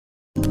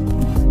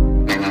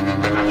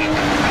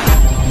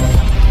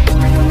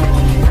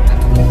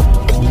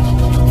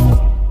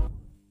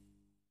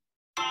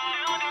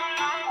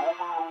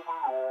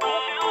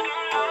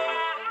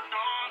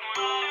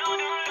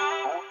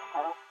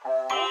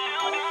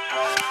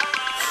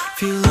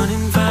Feel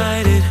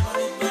uninvited.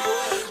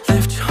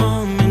 Left your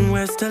home in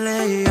West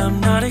LA. I'm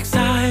not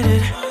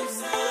excited.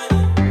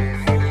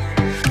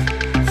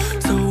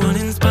 So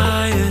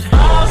uninspired.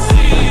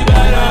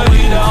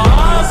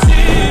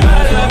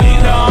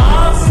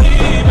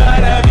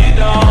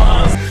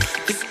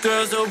 This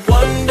girl's a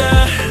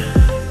wonder.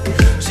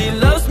 She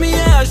loves me,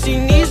 yeah, she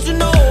needs to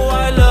know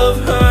I love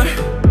her.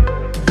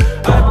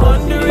 I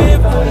wonder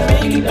if we'll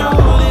make it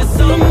through this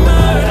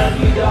summer.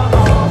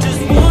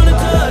 Just wanna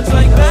touch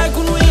like back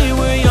when we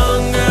were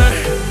younger.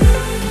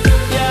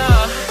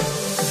 Yeah.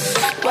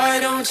 Why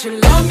don't you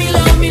love me,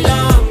 love me,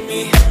 love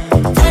me?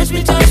 Touch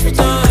me, touch me,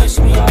 touch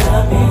me,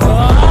 love me.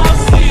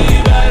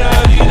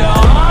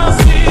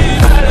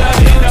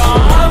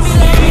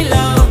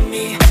 Love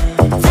me,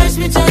 touch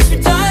me, touch me,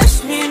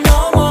 touch me no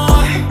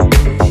more.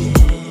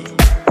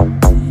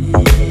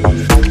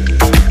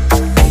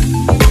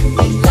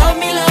 Love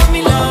me, love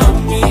me, love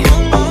me.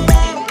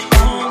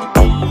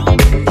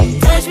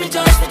 Touch me,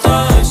 touch me,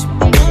 touch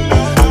me.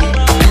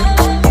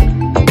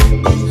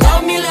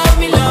 Love me, love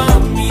me,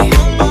 love me.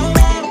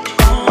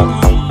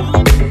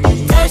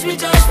 Touch me,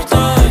 touch me,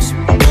 touch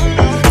me.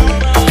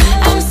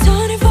 I'm so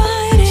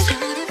divided,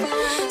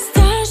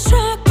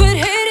 starstruck, but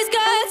haters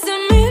got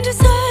some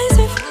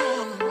indecisive.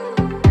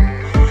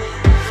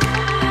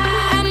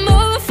 I'm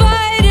over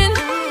fighting,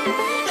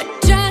 I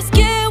just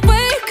can't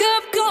wake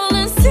up, cold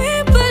and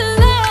sleep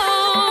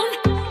alone.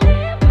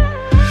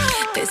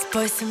 This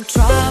boy's some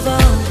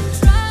trouble.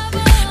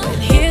 When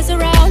he's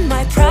around,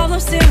 my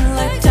problems seem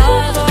like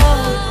double.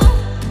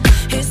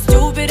 His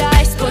stupid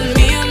eyes put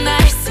me on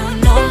ice, so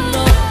no,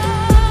 no.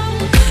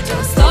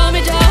 Don't slow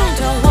me down,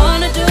 don't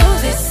wanna do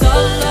this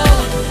solo.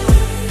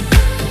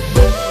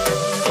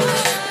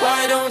 Why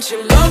don't you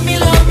love me,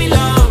 love me,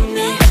 love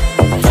me?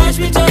 Touch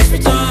me, touch me,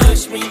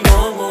 touch me no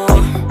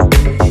more.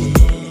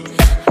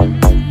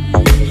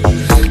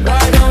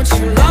 Why don't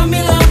you love me,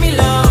 love me,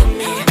 love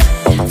me?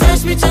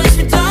 Touch me, touch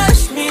me,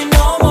 touch me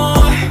no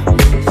more.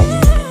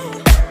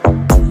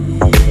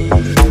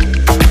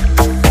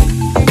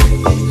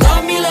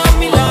 Love me, love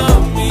me,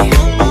 love me.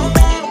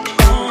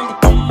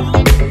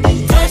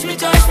 Touch me,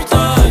 touch me,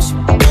 touch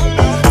me.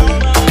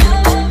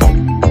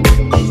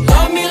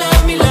 Love me,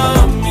 love me,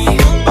 love me.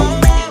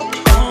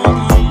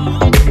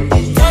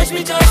 Touch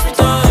me, touch me,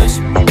 touch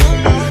me.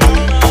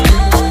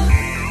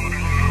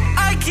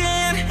 I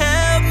can't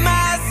help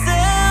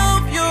myself,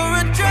 you're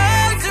a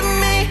drug to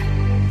me.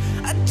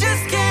 I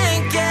just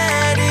can't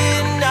get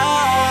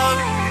enough.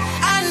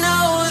 I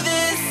know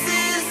this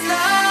is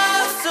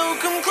love, so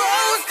come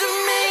close to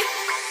me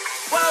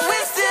while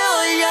we're still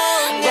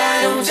young. Why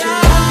don't you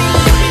love me,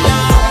 love me,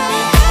 love me?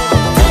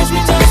 Touch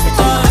me, touch me,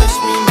 touch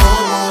me no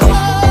more.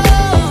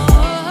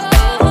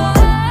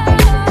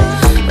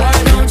 Why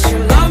don't you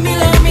love me,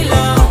 love me,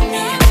 love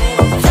me?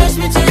 Touch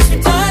me, touch me,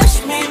 touch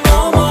me no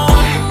more.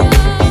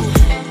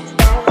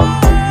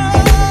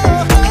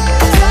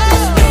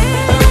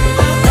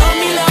 Love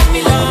me, love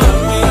me, love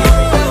me.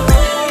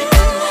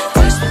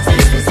 Touch me,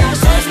 touch me,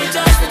 touch me,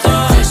 touch me,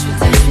 touch me,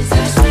 touch me,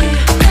 touch me.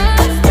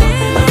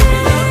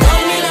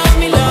 Love me, love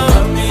me,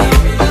 love me.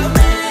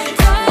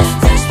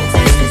 Touch me,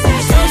 touch me,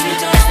 touch me, touch me,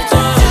 touch me,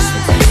 touch me,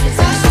 touch me,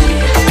 touch me.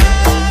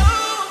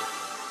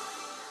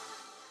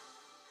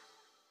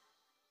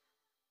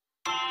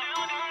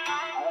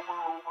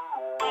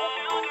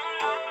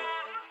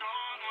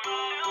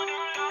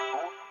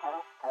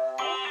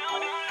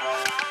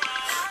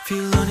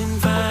 Feel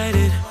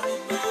uninvited.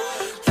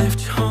 Left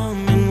your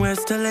home in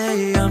West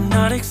LA. I'm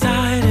not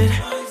excited.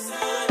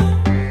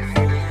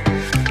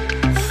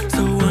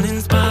 So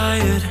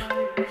uninspired.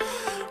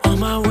 On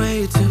my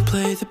way to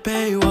play the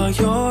bay while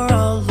you're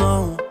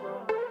alone.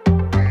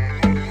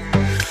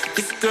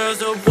 This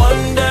girl's a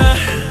wonder.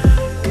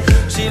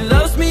 She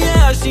loves me,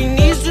 yeah, she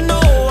needs to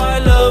know I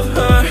love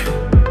her.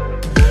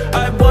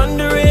 I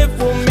wonder if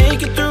we'll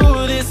make it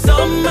through this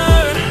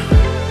summer.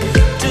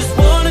 Just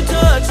wanna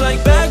touch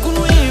like back when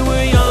we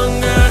were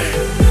younger.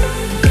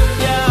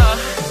 Yeah.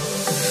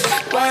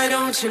 Why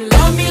don't you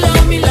love me,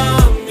 love me,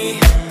 love me?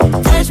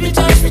 Touch me,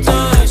 touch me,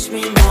 touch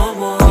me no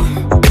more.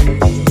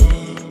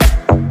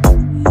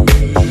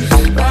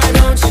 Why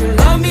don't you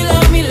love me,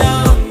 love me,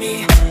 love me?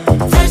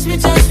 Touch me,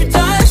 touch me,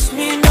 touch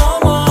me no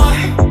more.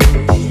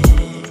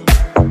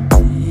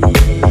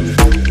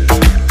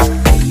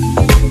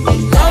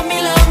 Love me,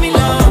 love me,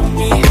 love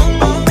me.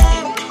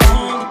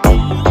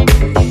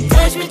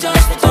 Touch me,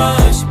 touch me,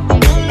 touch me.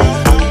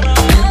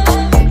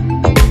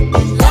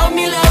 Love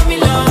me, love me,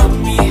 love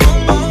me.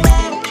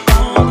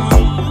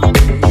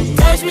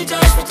 Touch me,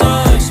 touch me,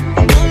 touch me.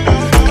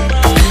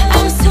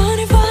 I'm so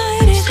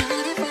divided,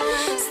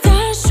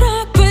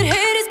 starstruck, but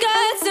haters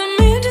got some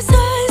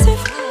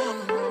indecisive.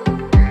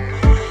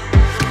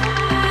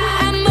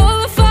 I'm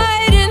over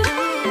fighting,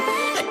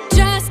 I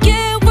just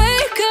can't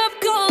wake up,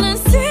 cold and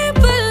sleep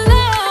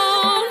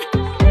alone.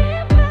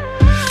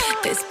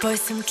 This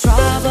boy's some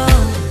trouble.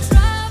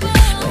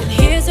 When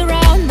he's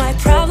around, my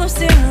problems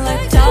seem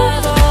like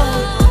double.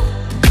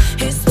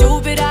 His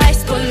stupid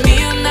eyes put me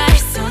on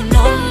ice, so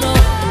no, no.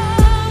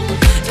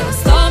 Don't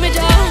slow me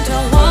down,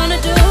 don't wanna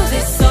do this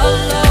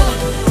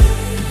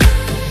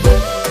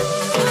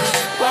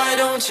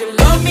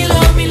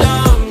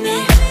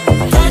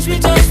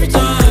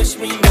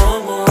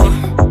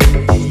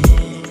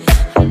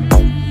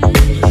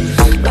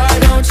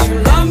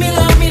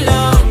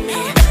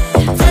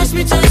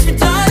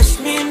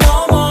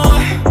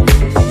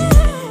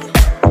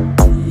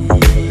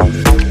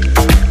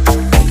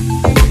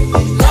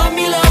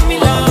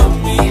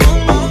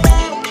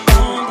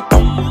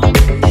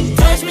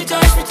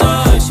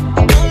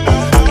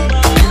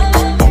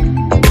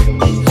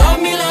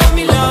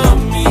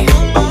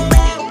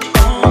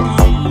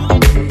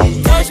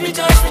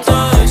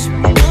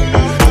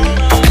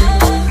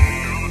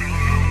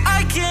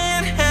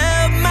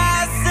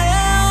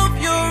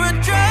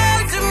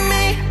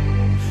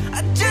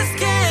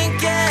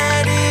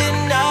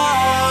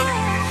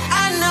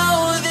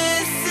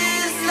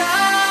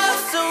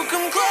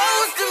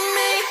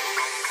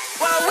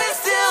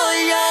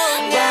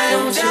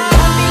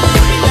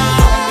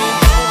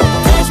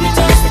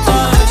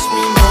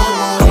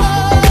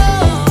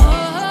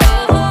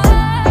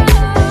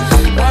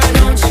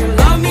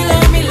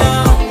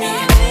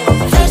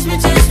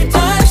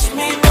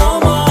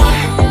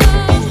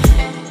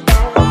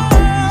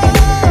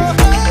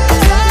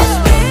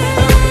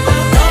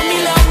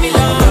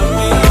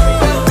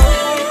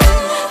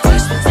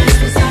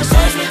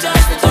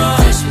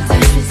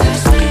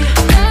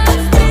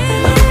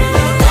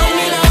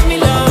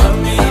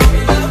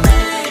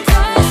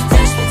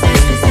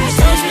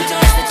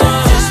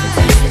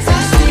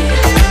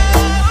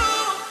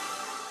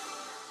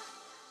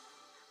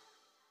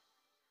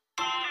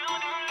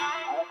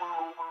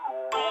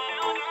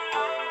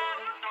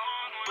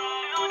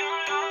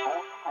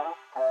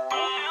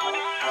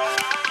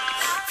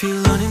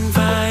Feel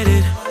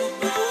uninvited.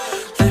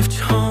 Left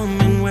you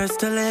home in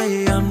West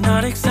LA. I'm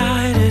not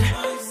excited.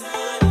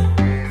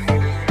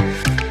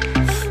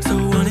 So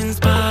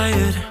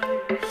uninspired.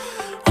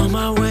 On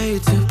my way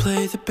to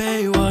play the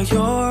bay while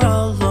you're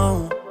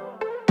alone.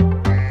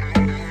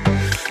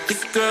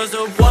 This girl's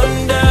a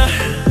wonder.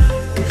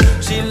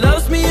 She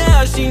loves me,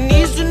 yeah, she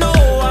needs to know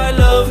I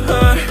love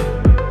her.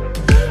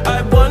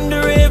 I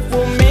wonder if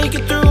we'll make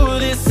it through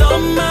this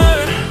summer.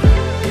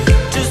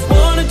 Just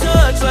wanna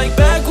touch like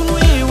back when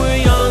we were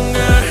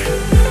younger.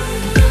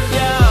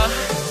 Yeah.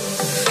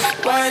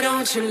 Why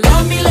don't you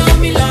love me, love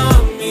me,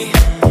 love me?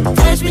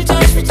 Touch me,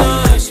 touch me,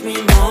 touch me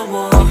no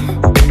more.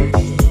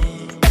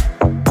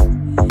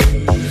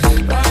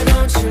 Why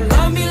don't you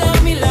love me,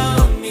 love me,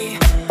 love me?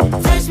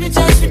 Touch me,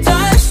 touch me,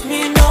 touch me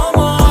no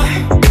more.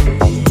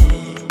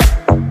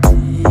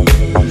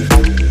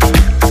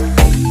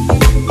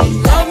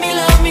 Love me,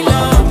 love me,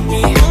 love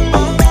me.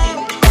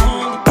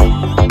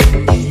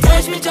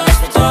 Touch me, touch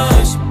me,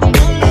 touch me.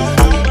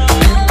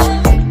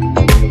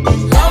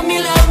 Love me,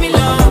 love me,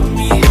 love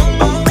me.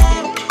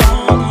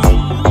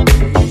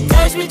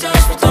 Touch me,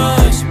 touch me,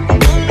 touch me.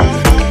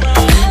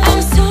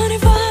 I'm so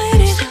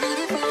divided,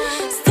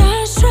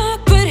 starstruck,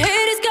 but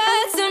hate has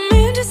got some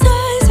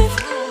indecisive.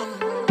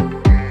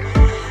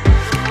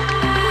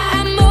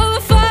 I'm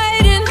over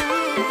fighting,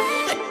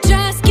 I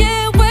just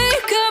can't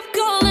wake up,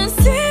 cold and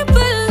sleep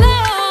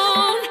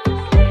alone.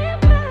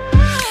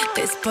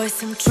 This boy's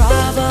some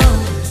trouble.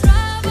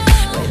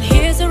 When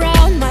he's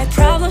around, my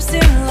problems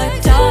seem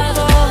like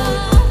double.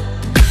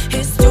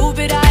 His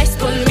stupid eyes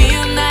put me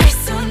on ice,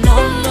 so no,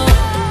 no.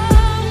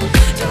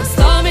 Don't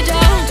slow me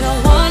down,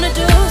 don't wanna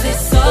do this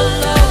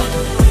solo.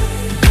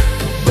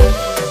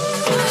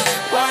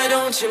 Why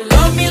don't you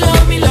love me,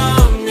 love me,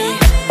 love me?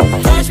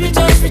 Touch me,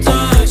 touch me,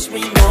 touch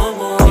me no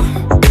more.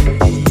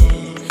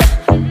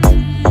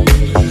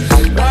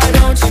 Why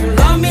don't you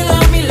love me,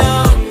 love me,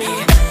 love me?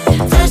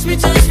 Touch me,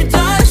 touch me,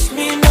 touch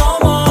me no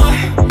more.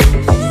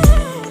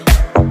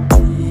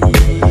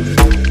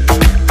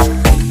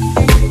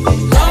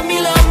 Love me,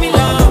 love me,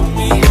 love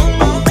me.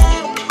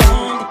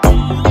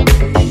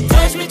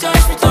 Touch me,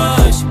 touch me,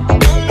 touch me.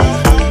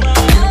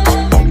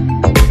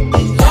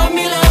 Love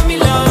me, love me,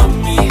 love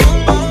me.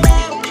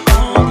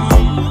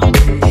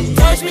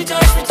 Touch me,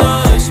 touch me,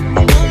 touch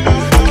me.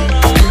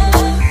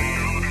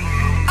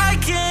 I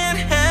can't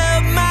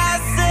help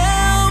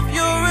myself,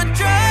 you're a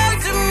drug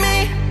to me.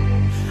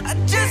 I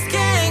just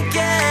can't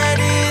get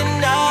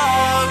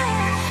enough.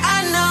 I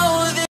know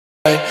that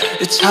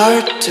it's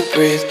hard to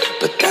breathe,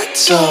 but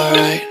that's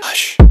alright.